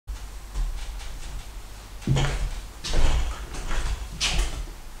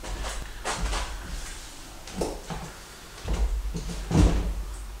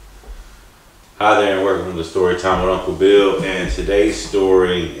Hi there and welcome to Storytime with Uncle Bill. And today's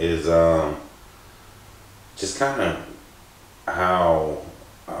story is just kind of how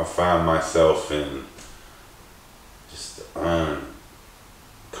I find myself in just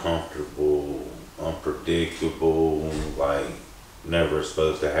uncomfortable, unpredictable, like never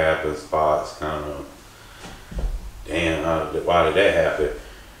supposed to happen spots. Kind of, damn, why did that happen?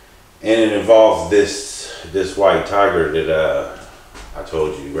 And it involves this white tiger that I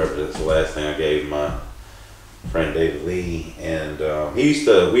told you represents the last thing I gave my friend David Lee, and we used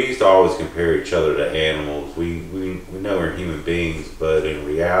to always compare each other to animals. We know we're human beings, but in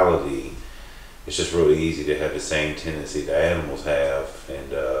reality, it's just really easy to have the same tendency that animals have.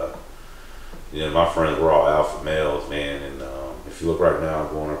 And my friends were all alpha males, man. And if you look right now,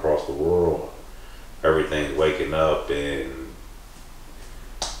 going across the world, everything's waking up and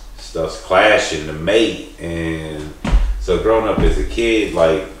stuff's clashing to mate. And so growing up as a kid,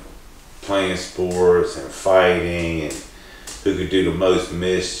 like playing sports and fighting and who could do the most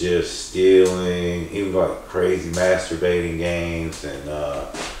mischief, stealing, even like crazy masturbating games and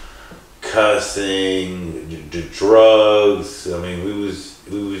cussing, the drugs. I mean, we was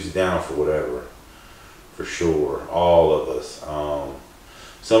down for whatever, for sure, all of us.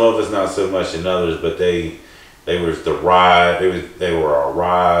 Some of us not so much than others, but they was the ride. They were our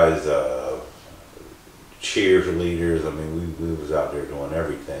rides. Cheerleaders. I mean, we was out there doing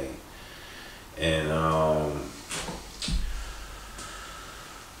everything, and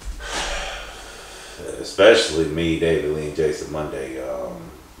especially me, David Lee, and Jason Monday.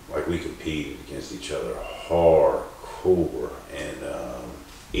 Like we competed against each other hardcore, and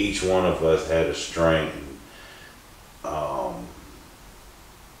each one of us had a strength. Not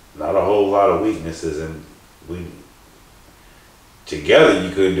a whole lot of weaknesses, and we together you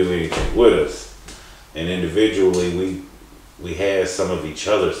couldn't do anything with us. And individually, we had some of each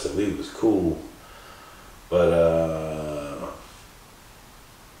other, so we was cool. But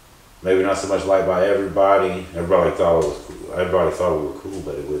maybe not so much liked by everybody. Everybody thought it was cool. Everybody thought we were cool,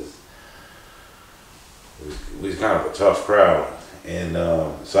 but we was kind of a tough crowd. And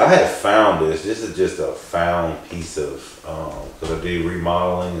so I had found this. This is just a found piece of because I do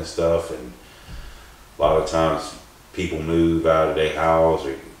remodeling and stuff, and a lot of times people move out of their house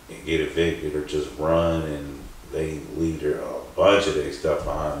or get evicted or just run, and they leave a bunch of their stuff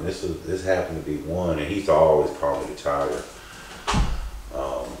behind. And this happened to be one, and he used to always call me the tiger.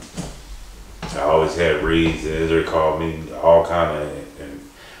 I always had reasons, or called me all kind of. And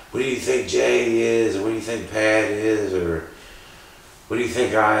what do you think Jay is, or what do you think Pat is, or what do you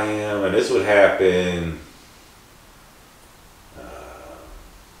think I am? And this would happen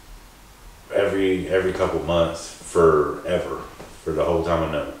every couple months forever. For the whole time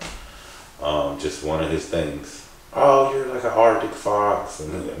I know. Just one of his things. Oh, you're like an Arctic fox.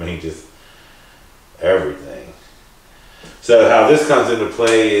 And I mean, just everything. So how this comes into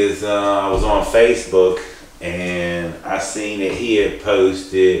play is I was on Facebook and I seen that he had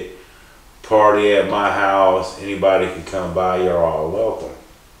posted, "Party at my house. Anybody can come by. You're all welcome."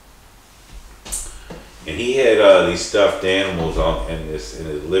 And he had these stuffed animals in his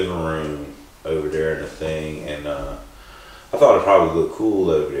living room over there in the thing, and I thought it probably looked cool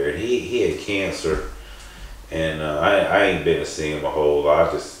over there. And he had cancer, and I ain't been to see him a whole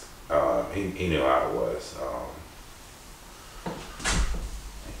lot. Just he knew how it was.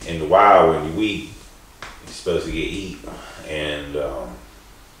 In the wild, when you eat, you're supposed to get eat, and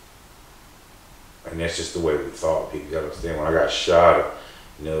that's just the way we thought. People gotta understand. When I got shot,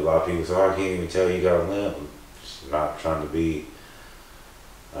 a lot of people say, "Oh, I can't even tell you got a limp." I'm just not trying to be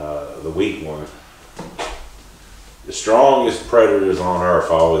the weak one. The strongest predators on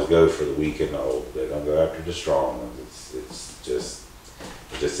earth always go for the weak and the old. They don't go after the strong ones. It just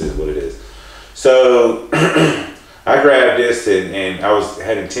is what it is. So I grabbed this and I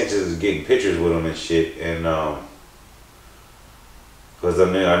had intentions of getting pictures with him and shit, and because I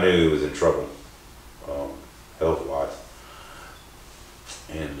knew he was in trouble, health wise,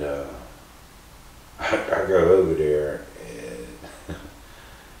 and I go over there and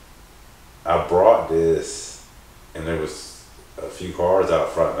I brought this. And there was a few cars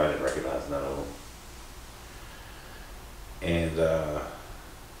out front, and I didn't recognize none of them. And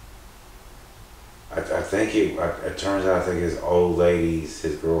I think it turns out, I think his old lady's,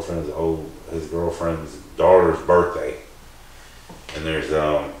 his girlfriend's daughter's birthday. And there's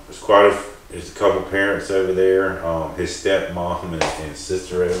a couple parents over there, his stepmom and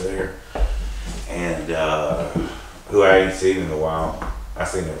sister over there, and who I ain't seen in a while. I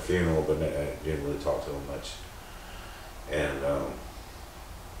seen their funeral, but I didn't really talk to them much. And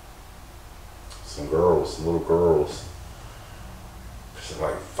some little girls, for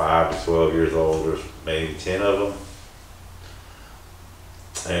like 5 to 12 years old. There's maybe 10 of them.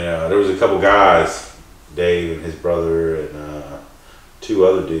 And there was a couple guys, Dave and his brother, and 2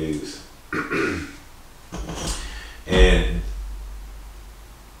 other dudes. And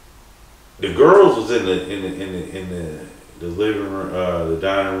the girls was in the living room, the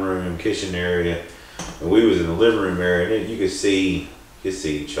dining room, kitchen area, and we was in the living room area. And then you could see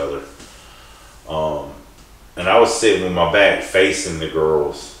each other. And I was sitting with my back facing the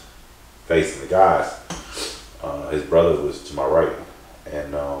girls, facing the guys. His brother was to my right,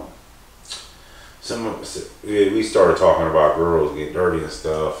 and we started talking about girls getting dirty and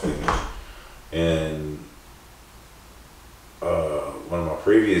stuff, and one of my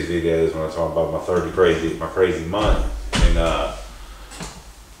previous videos when I was talking about my crazy month, and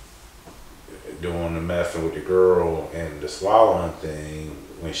doing the messing with the girl and the swallowing thing,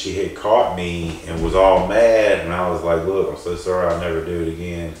 when she had caught me and was all mad, and I was like, look, I'm so sorry, I'll never do it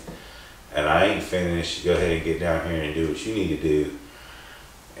again, and I ain't finished, go ahead and get down here and do what you need to do.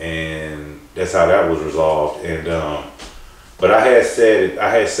 And that's how that was resolved. And but I had said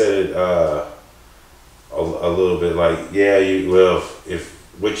it a little bit like, yeah, if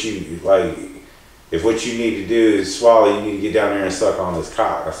what you need to do is swallow, you need to get down there and suck on this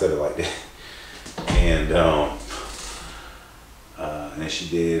cock. I said it like that. And she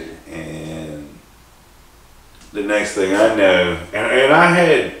did, and the next thing I know, and I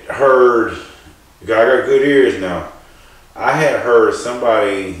had heard, I got good ears now, I had heard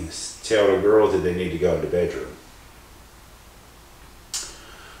somebody tell the girls that they need to go in the bedroom.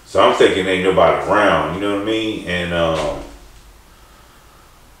 So I'm thinking ain't nobody around, you know what I mean?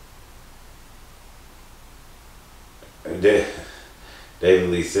 And David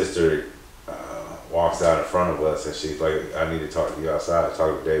Lee's sister walks out in front of us, and she's like, I need to talk to you outside.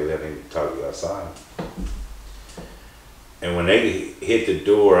 Talk to David, I need to talk to you outside. And when they hit the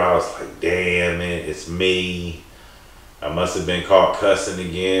door, I was like, damn it, it's me. I must have been caught cussing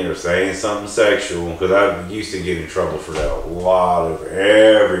again or saying something sexual, because I used to get in trouble for that a lot of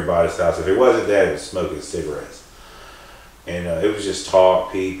everybody's house. If it wasn't that, it was smoking cigarettes. And it was just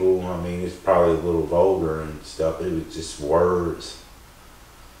talk people. I mean, it's probably a little vulgar and stuff. It was just words.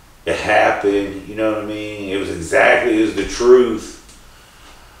 It happened, you know what I mean? It was the truth.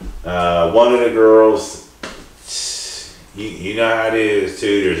 One of the girls, you know how it is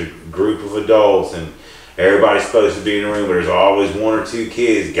too, there's a group of adults and everybody's supposed to be in the room, but there's always 1 or 2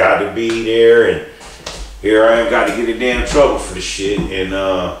 kids got to be there, and here I am, got to get in damn trouble for the shit. And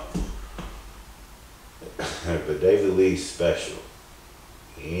but David Lee's special.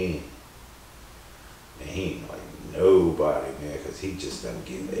 He ain't like nobody, man, because he just doesn't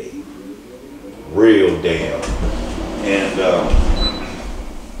give a real damn.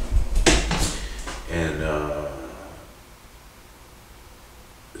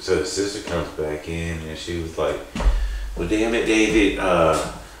 So the sister comes back in, and she was like, well, damn it, David,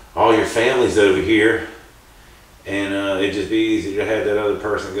 all your family's over here, and it'd just be easier to have that other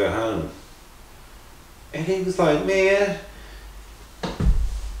person go home. And he was like, man,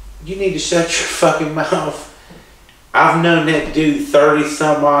 you need to shut your fucking mouth. I've known that dude 30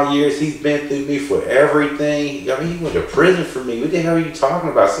 some odd years. He's been through me for everything. I mean, he went to prison for me. What the hell are you talking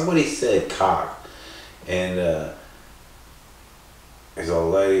about? Somebody said cock. And his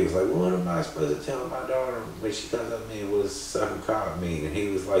old lady was like, well, what am I supposed to tell my daughter when she comes up to me, what does sucking cock mean? And he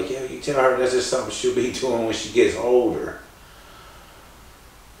was like, yeah, you tell her that's just something she'll be doing when she gets older.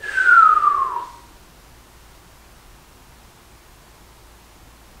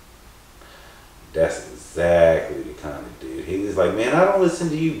 That's exactly the kind of dude. He was like, man, I don't listen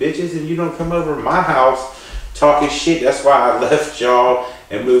to you bitches, and you don't come over to my house talking shit. That's why I left y'all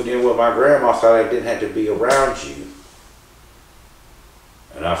and moved in with my grandma so I didn't have to be around you.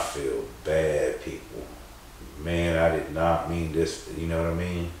 And I feel bad, people. Man, I did not mean this, you know what I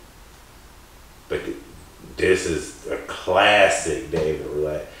mean? But this is a classic David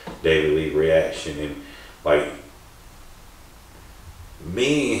Lee reaction. And like,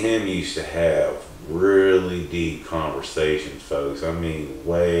 me and him used to have really deep conversations, folks. I mean,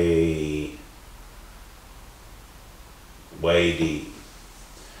 way deep.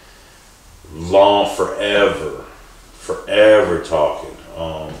 Long, forever talking.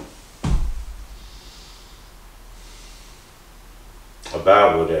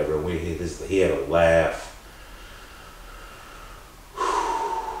 About whatever. He had a laugh.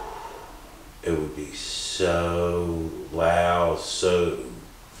 It would be so loud,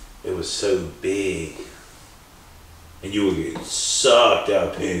 it was so big, and you would get sucked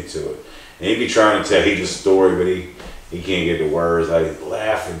up into it. And he'd be trying to tell you the story, but he can't get the words. Like, he's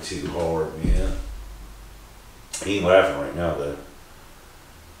laughing too hard, man. He ain't laughing right now, though.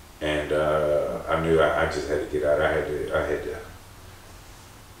 And I knew I just had to get out. I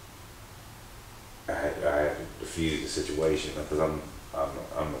had to diffuse the situation because I'm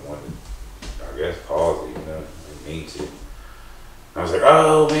the one that I guess caused it. You know, I didn't mean to. I was like,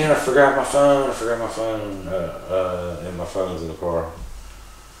 oh man, I forgot my phone. And my phone's in the car,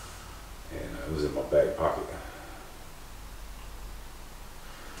 and it was in my back pocket.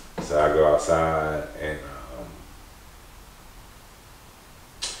 So I go outside, and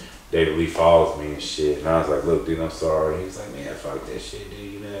David Lee follows me and shit. And I was like, look, dude, I'm sorry. He's like, man, fuck that shit,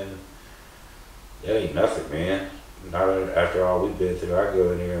 dude. You know, that ain't nothing, man. Not after all we've been through. I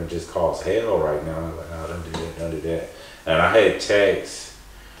go in there and just cause hell right now. I'm like, no, don't do that. And I had text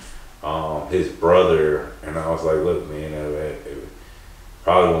his brother, and I was like, look, man, it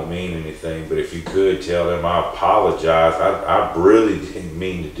probably won't mean anything, but if you could tell him I apologize. I really didn't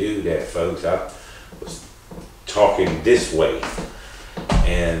mean to do that, folks. I was talking this way.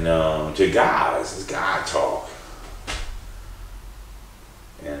 And to guys, it's guy talk.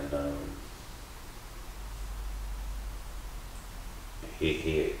 And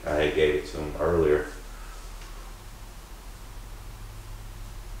I had gave it to him earlier.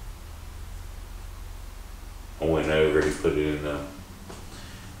 I went over, he put it in the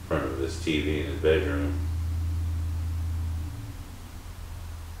front of his TV in his bedroom.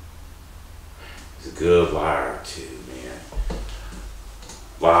 He's a good liar too, man.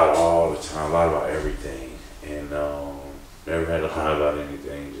 Lied all the time, lied about everything, and never had to lie about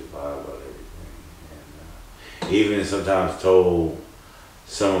anything, just lied about everything. And even sometimes told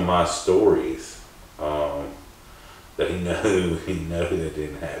some of my stories that he knew that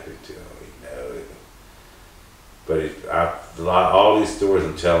didn't happen to him. He knew it. But all these stories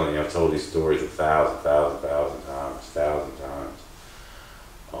I'm telling you, I've told these stories 1,000 times.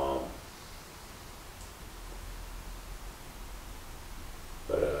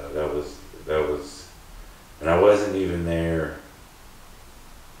 But that was, and I wasn't even there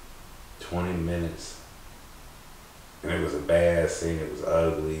 20 minutes, and it was a bad scene. It was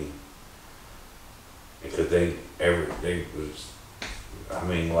ugly, because they was, I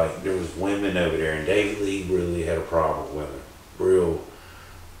mean, like, there was women over there, and David Lee really had a problem with women,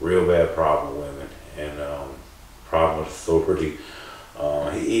 real bad problem with women, and problem with authority.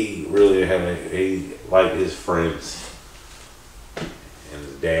 He really he liked his friends and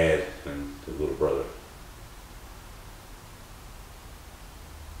his dad and his little brother.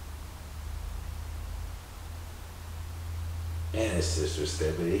 And his sister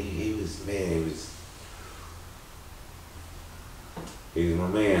said, but he was my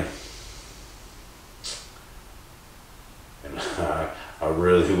man. And I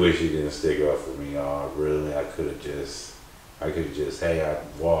really wish he didn't stick up for me, y'all. I could have just, hey, I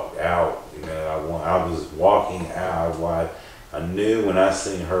walked out, you know, I was walking out. I knew when I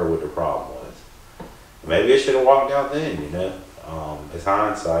seen her what the problem was. Maybe I should have walked out then, you know. It's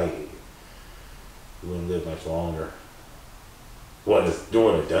hindsight. We wouldn't live much longer. Wasn't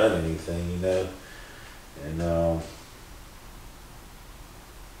doing or done anything, you know. And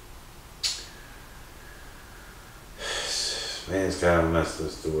man, it's kind of a messed up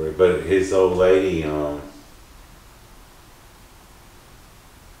story. But his old lady,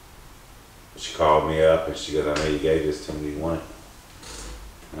 she called me up and she goes, I know you gave this to me, you want it?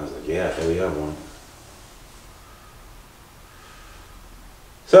 And I was like, yeah, I tell you I want it.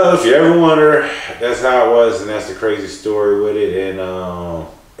 So if you ever wonder, that's how it was, and that's the crazy story with it. And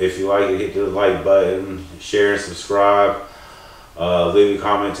if you like it, hit the like button, share and subscribe. Leave a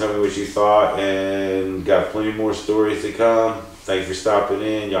comment, tell me what you thought, and got plenty more stories to come. Thanks for stopping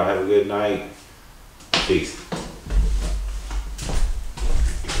in. Y'all have a good night. Peace.